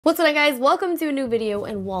What's up guys, welcome to a new video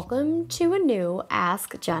and welcome to a new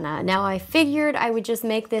Ask Jenna. Now I figured I would just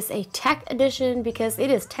make this a tech edition because it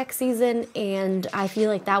is tech season and I feel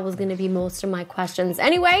like that was gonna be most of my questions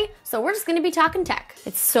anyway. So we're just gonna be talking tech.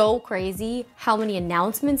 It's so crazy how many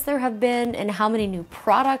announcements there have been and how many new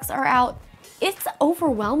products are out. It's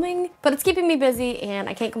overwhelming, but it's keeping me busy and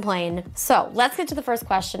I can't complain. So let's get to the first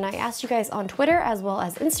question. I asked you guys on Twitter as well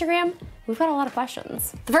as Instagram. We've got a lot of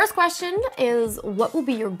questions. The first question is, what will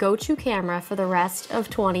be your go-to camera for the rest of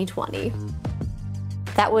 2020?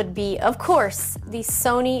 That would be, of course, the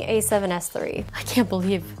Sony a7S III. I can't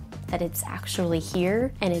believe that it's actually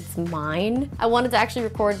here and it's mine. I wanted to actually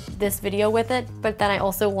record this video with it, but then I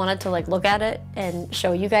also wanted to look at it and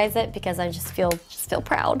show you guys it because I just feel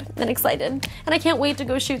proud and excited. And I can't wait to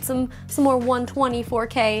go shoot some more 120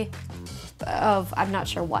 4K of I'm not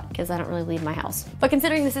sure what, because I don't really leave my house. But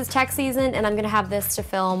considering this is tech season and I'm gonna have this to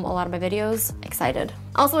film a lot of my videos, excited.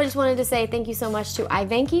 Also, I just wanted to say thank you so much to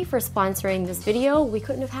Ezarik for sponsoring this video. We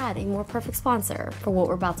couldn't have had a more perfect sponsor for what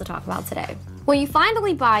we're about to talk about today. When you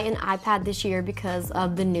finally buy an iPad this year because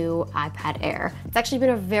of the new iPad Air. It's actually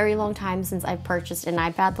been a very long time since I purchased an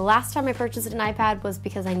iPad. The last time I purchased an iPad was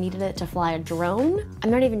because I needed it to fly a drone.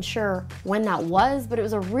 I'm not even sure when that was, but it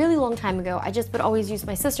was a really long time ago. I just would always use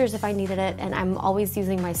my sister's if I needed it, and I'm always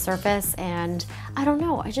using my Surface, and I don't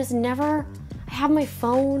know, I have my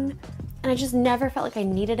phone, and I just never felt like I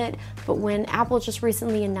needed it. But when Apple just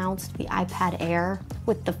recently announced the iPad Air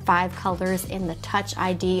with the 5 colors and the Touch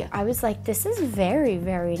ID, I was like, this is very,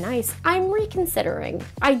 very nice. I'm reconsidering.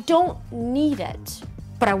 I don't need it,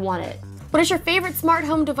 but I want it. What is your favorite smart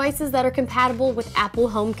home devices that are compatible with Apple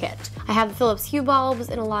HomeKit? I have the Philips Hue bulbs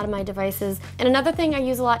in a lot of my devices. And another thing I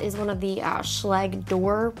use a lot is one of the Schlage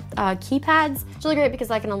door keypads. It's really great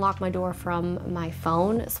because I can unlock my door from my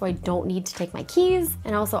phone, so I don't need to take my keys.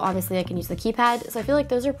 And also, obviously, I can use the keypad. So I feel like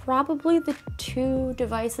those are probably the 2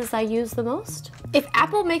 devices I use the most. If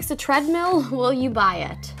Apple makes a treadmill, will you buy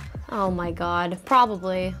it? Oh my God,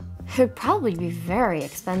 probably. It would probably be very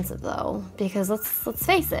expensive though, because let's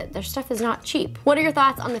face it, their stuff is not cheap. What are your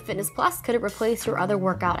thoughts on the Fitness Plus? Could it replace your other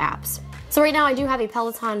workout apps? So right now I do have a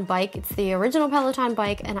Peloton bike. It's the original Peloton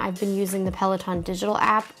bike, and I've been using the Peloton digital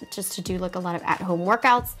app just to do a lot of at-home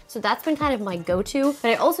workouts. So that's been kind of my go-to,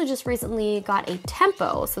 but I also just recently got a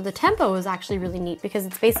Tempo. So the Tempo is actually really neat because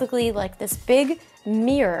it's basically like this big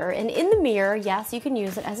mirror, and in the mirror, yes, you can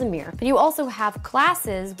use it as a mirror, but you also have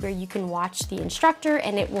classes where you can watch the instructor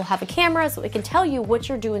and it will have a camera so it can tell you what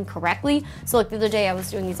you're doing correctly. So like the other day I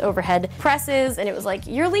was doing these overhead presses and it was like,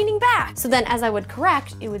 you're leaning back. So then as I would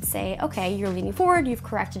correct, it would say, okay, you're leaning forward, you've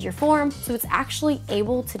corrected your form. So it's actually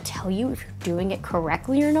able to tell you if you're doing it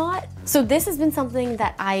correctly or not. So this has been something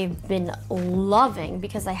that I've been loving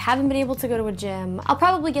because I haven't been able to go to a gym. I'll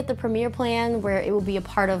probably get the Premier plan where it will be a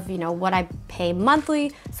part of, what I pay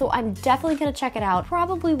monthly. So I'm definitely gonna check it out.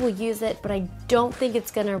 Probably will use it, but I don't think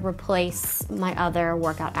it's gonna replace my other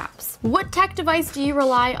workout apps. What tech device do you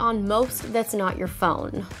rely on most that's not your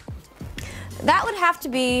phone? That would have to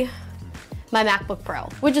be my MacBook Pro,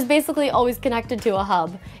 which is basically always connected to a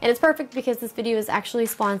hub. And it's perfect because this video is actually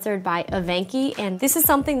sponsored by Ezarik, and this is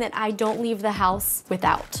something that I don't leave the house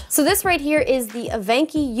without. So this right here is the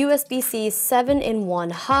Ezarik USB-C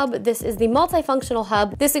 7-in-1 hub. This is the multifunctional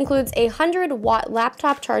hub. This includes a 100-watt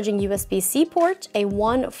laptop charging USB-C port, a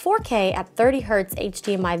 1 4K at 30 Hz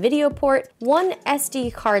HDMI video port, 1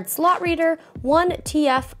 SD card slot reader, 1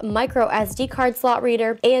 TF micro SD card slot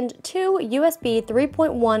reader, and 2 USB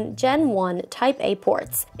 3.1 Gen 1 Type A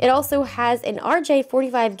ports. It also has an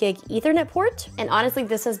RJ45 gig Ethernet port, and honestly,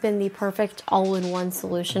 this has been the perfect all-in-one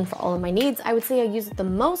solution for all of my needs. I would say I use it the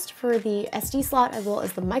most for the SD slot as well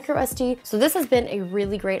as the micro SD, so this has been a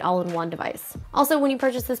really great all-in-one device. Also, when you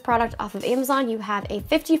purchase this product off of Amazon, you have a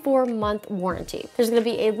 54-month warranty. There's gonna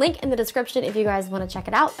be a link in the description if you guys wanna check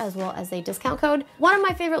it out, as well as a discount code. One of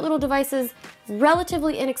my favorite little devices,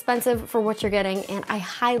 relatively inexpensive for what you're getting, and I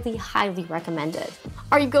highly, highly recommend it.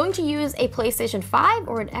 Are you going to use a PlayStation 5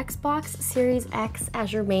 or an Xbox Series X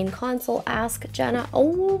as your main console? Ask Jenna.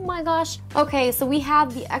 Oh my gosh. Okay, so we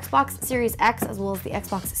have the Xbox Series X as well as the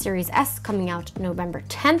Xbox Series S coming out November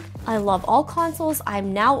 10th. I love all consoles.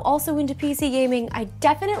 I'm now also into PC gaming. I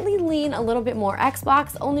definitely lean a little bit more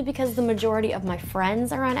Xbox only because the majority of my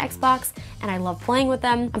friends are on Xbox and I love playing with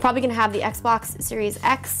them. I'm probably gonna have the Xbox Series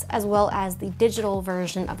X as well as the digital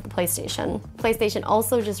version of the PlayStation. PlayStation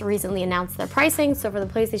also just recently announced their pricing, so for the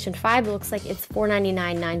PlayStation 5 it looks like it's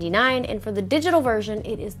 $499.99, and for the digital version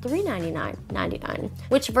it is $399.99.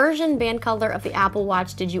 Which version band color of the Apple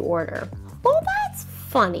Watch did you order? Well, that's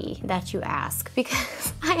funny that you ask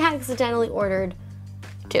because I accidentally ordered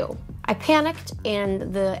 2. I panicked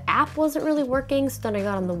and the app wasn't really working, so then I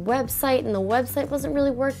got on the website and the website wasn't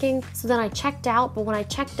really working, so then I checked out, but when I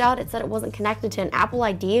checked out it said it wasn't connected to an Apple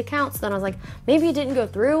ID account, so then I was like, maybe it didn't go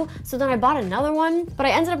through, so then I bought another one, but I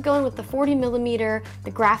ended up going with the 40mm,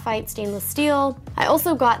 the graphite stainless steel. I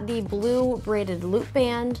also got the blue braided loop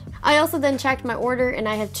band. I also then checked my order and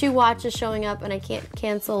I have 2 watches showing up and I can't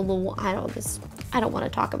cancel the one. I don't want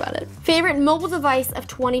to talk about it. Favorite mobile device of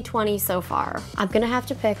 2020 so far? I'm gonna have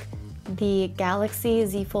to pick the Galaxy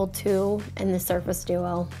Z Fold 2 and the Surface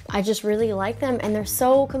Duo. I just really like them and they're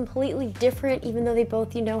so completely different, even though they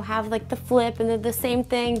both, you know, have like the flip and they're the same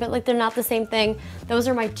thing, but like they're not the same thing. Those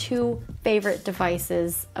are my 2 favorite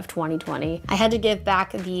devices of 2020. I had to give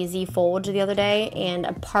back the Z Fold the other day and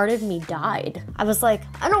a part of me died. I was like,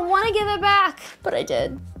 I don't want to give it back, but I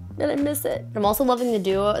did. And I miss it. I'm also loving the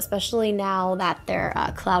Duo, especially now that their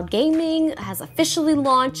cloud gaming has officially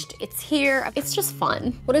launched. It's here. It's just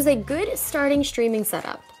fun. What is a good starting streaming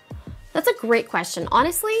setup? That's a great question.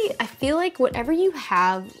 Honestly, I feel like whatever you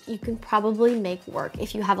have, you can probably make work.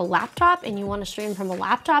 If you have a laptop and you want to stream from a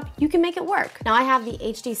laptop, you can make it work. Now I have the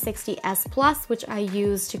HD60S Plus, which I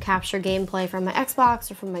use to capture gameplay from my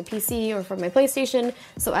Xbox or from my PC or from my PlayStation.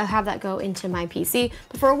 So I have that go into my PC.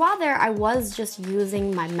 But for a while there, I was just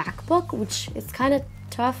using my MacBook, which is kind of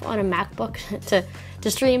tough on a MacBook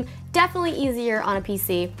to stream. Definitely easier on a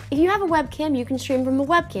PC. If you have a webcam, you can stream from a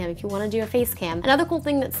webcam if you want to do a face cam. Another cool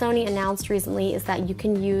thing that Sony announced recently is that you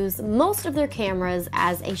can use most of their cameras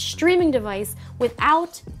as a streaming device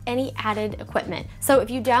without any added equipment. So if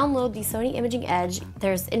you download the Sony Imaging Edge,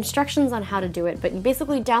 there's instructions on how to do it, but you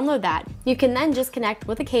basically download that. You can then just connect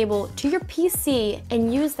with a cable to your PC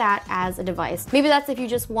and use that as a device. Maybe that's if you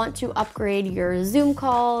just want to upgrade your Zoom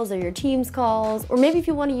calls or your Teams calls, or maybe if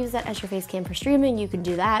you want to use that as your face cam for streaming, you can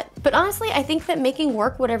do that. But honestly, I think that making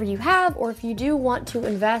work whatever you have, or if you do want to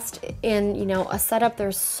invest in, you know, a setup,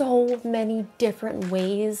 there's so many different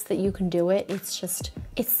ways that you can do it. It's just,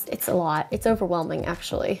 it's a lot. It's overwhelming,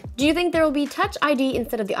 actually. Do you think there will be Touch ID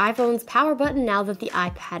instead of the iPhone's power button now that the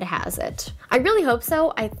iPad has it? I really hope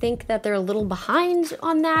so. I think that they're a little behind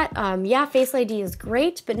on that. Yeah, Face ID is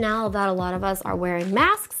great, but now that a lot of us are wearing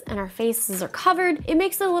masks and our faces are covered, it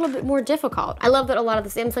makes it a little bit more difficult. I love that a lot of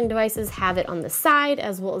the Samsung devices have it on the side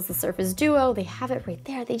as well as the Surface Duo. They have it right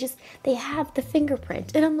there. They have the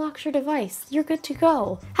fingerprint. It unlocks your device. You're good to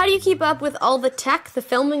go. How do you keep up with all the tech, the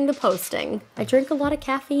filming, the posting? I drink a lot of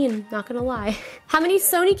caffeine, not gonna lie. How many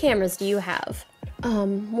Sony cameras do you have?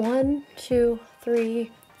 1, 2,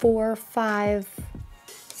 3, 4, 5,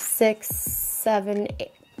 6, 7,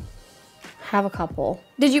 8. Have a couple.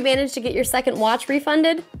 Did you manage to get your second watch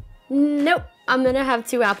refunded? Nope. I'm gonna have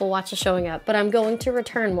 2 Apple Watches showing up, but I'm going to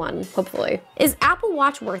return one, hopefully. Is Apple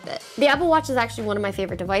Watch worth it? The Apple Watch is actually one of my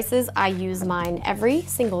favorite devices. I use mine every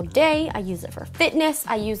single day. I use it for fitness.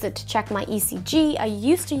 I use it to check my ECG. I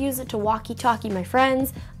used to use it to walkie-talkie my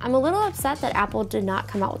friends. I'm a little upset that Apple did not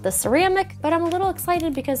come out with the ceramic, but I'm a little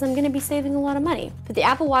excited because I'm gonna be saving a lot of money. But the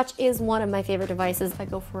Apple Watch is one of my favorite devices. If I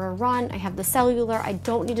go for a run, I have the cellular. I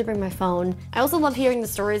don't need to bring my phone. I also love hearing the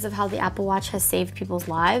stories of how the Apple Watch has saved people's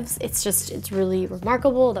lives. It's really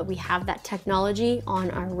remarkable that we have that technology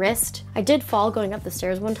on our wrist. I did fall going up the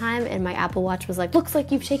stairs one time and my Apple Watch was like, looks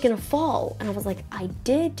like you've taken a fall. And I was like, I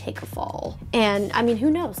did take a fall. And I mean,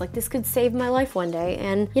 who knows? Like, this could save my life one day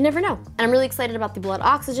and you never know. And I'm really excited about the blood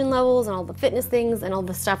oxygen levels and all the fitness things and all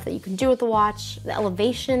the stuff that you can do with the watch, the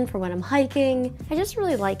elevation for when I'm hiking. I just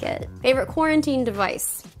really like it. Favorite quarantine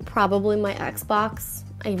device? Probably my Xbox.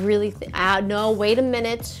 I really no, wait a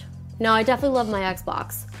minute. No, I definitely love my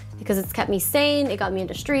Xbox because it's kept me sane, it got me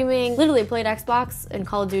into streaming. Literally played Xbox and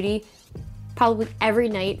Call of Duty probably every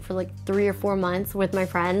night for like 3 or 4 months with my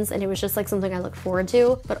friends, and it was just like something I looked forward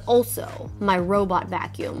to. But also my robot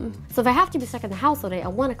vacuum. So if I have to be stuck in the house all day, I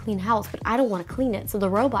want a clean house, but I don't want to clean it, so the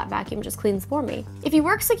robot vacuum just cleans for me. If you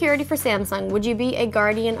work security for Samsung, would you be a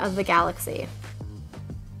guardian of the galaxy?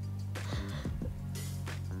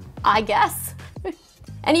 I guess.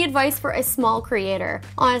 Any advice for a small creator?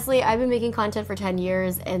 Honestly, I've been making content for 10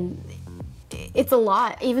 years and it's a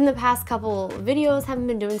lot. Even the past couple videos haven't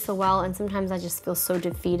been doing so well and sometimes I just feel so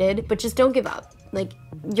defeated, but just don't give up. Like,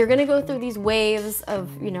 you're gonna go through these waves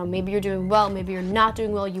of, you know, maybe you're doing well, maybe you're not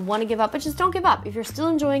doing well, you wanna give up, but just don't give up. If you're still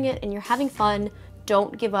enjoying it and you're having fun,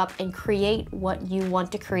 don't give up and create what you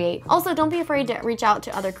want to create. Also, don't be afraid to reach out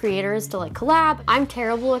to other creators to like collab. I'm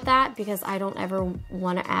terrible at that because I don't ever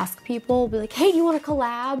want to ask people, be like, hey, do you want to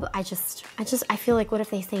collab? I feel like, what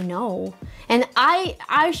if they say no? And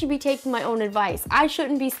I should be taking my own advice. I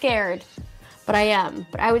shouldn't be scared, but I am.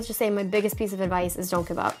 But I would just say my biggest piece of advice is don't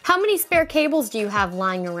give up. How many spare cables do you have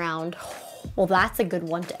lying around? Well, that's a good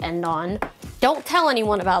one to end on. Don't tell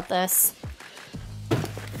anyone about this.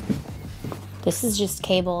 This is just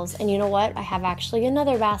cables. And you know what? I have actually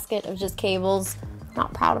another basket of just cables.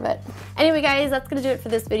 Not proud of it. Anyway, guys, that's gonna do it for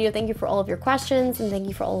this video. Thank you for all of your questions and thank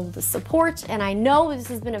you for all of the support. And I know this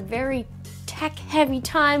has been a very tech-heavy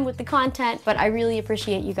time with the content, but I really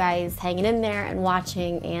appreciate you guys hanging in there and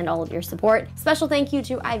watching and all of your support. Special thank you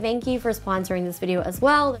to iThankYou for sponsoring this video as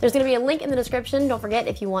well. There's gonna be a link in the description. Don't forget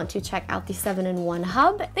if you want to check out the 7-in-1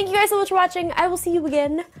 hub. Thank you guys so much for watching. I will see you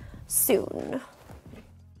again soon.